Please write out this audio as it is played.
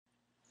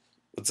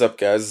What's up,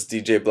 guys? It's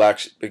DJ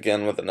Black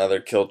again with another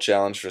kill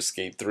challenge for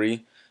Skate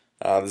 3.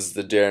 This is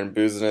the Dennis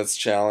Busenitz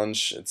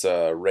challenge. It's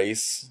a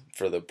race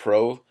for the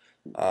pro.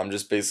 I'm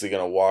just basically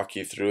going to walk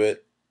you through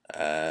it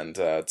and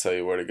tell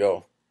you where to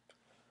go.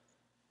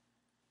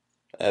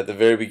 At the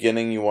very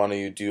beginning, you want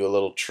to do a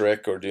little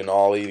trick or do an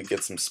ollie to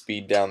get some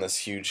speed down this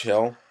huge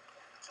hill.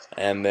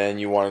 And then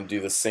you want to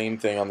do the same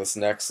thing on this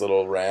next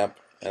little ramp,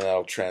 and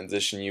that'll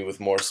transition you with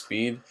more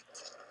speed.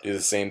 Do the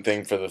same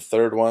thing for the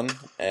third one,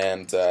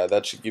 and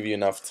that should give you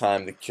enough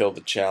time to kill the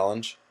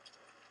challenge.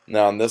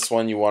 Now on this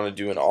one you want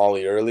to do an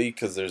ollie early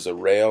because there's a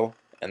rail,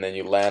 and then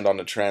you land on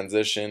the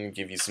transition,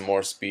 give you some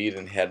more speed,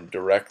 and head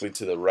directly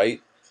to the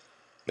right.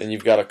 Then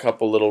you've got a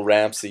couple little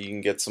ramps that you can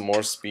get some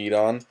more speed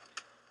on.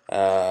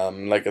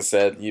 Like I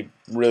said, you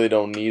really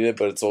don't need it,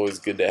 but it's always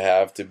good to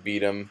have to beat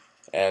them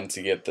and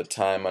to get the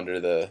time under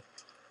the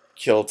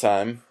kill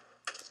time.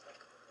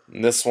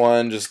 In this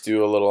one, just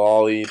do a little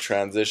ollie,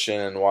 transition,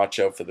 and watch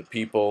out for the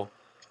people.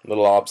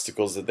 Little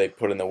obstacles that they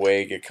put in the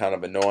way get kind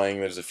of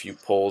annoying. There's a few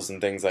poles and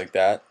things like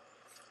that.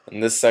 In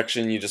this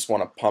section, you just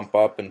want to pump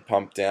up and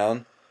pump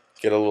down.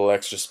 Get a little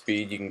extra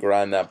speed. You can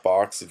grind that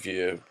box if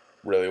you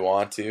really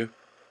want to.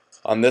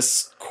 On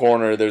this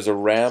corner, there's a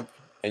ramp,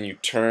 and you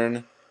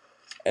turn.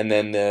 And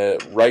then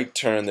the right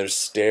turn, there's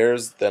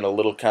stairs, then a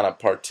little kind of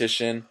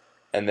partition,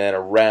 and then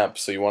a ramp.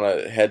 So you want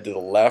to head to the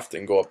left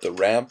and go up the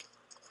ramp.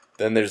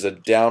 Then there's a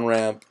down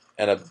ramp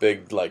and a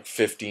big like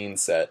 15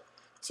 set.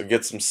 So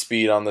get some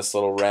speed on this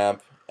little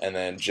ramp and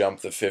then jump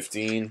the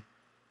 15.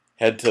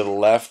 Head to the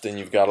left and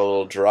you've got a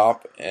little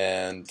drop,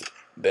 and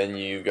then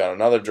you've got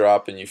another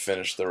drop, and you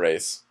finish the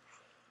race.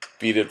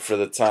 Beat it for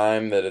the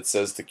time that it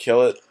says to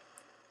kill it.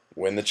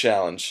 Win the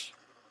challenge.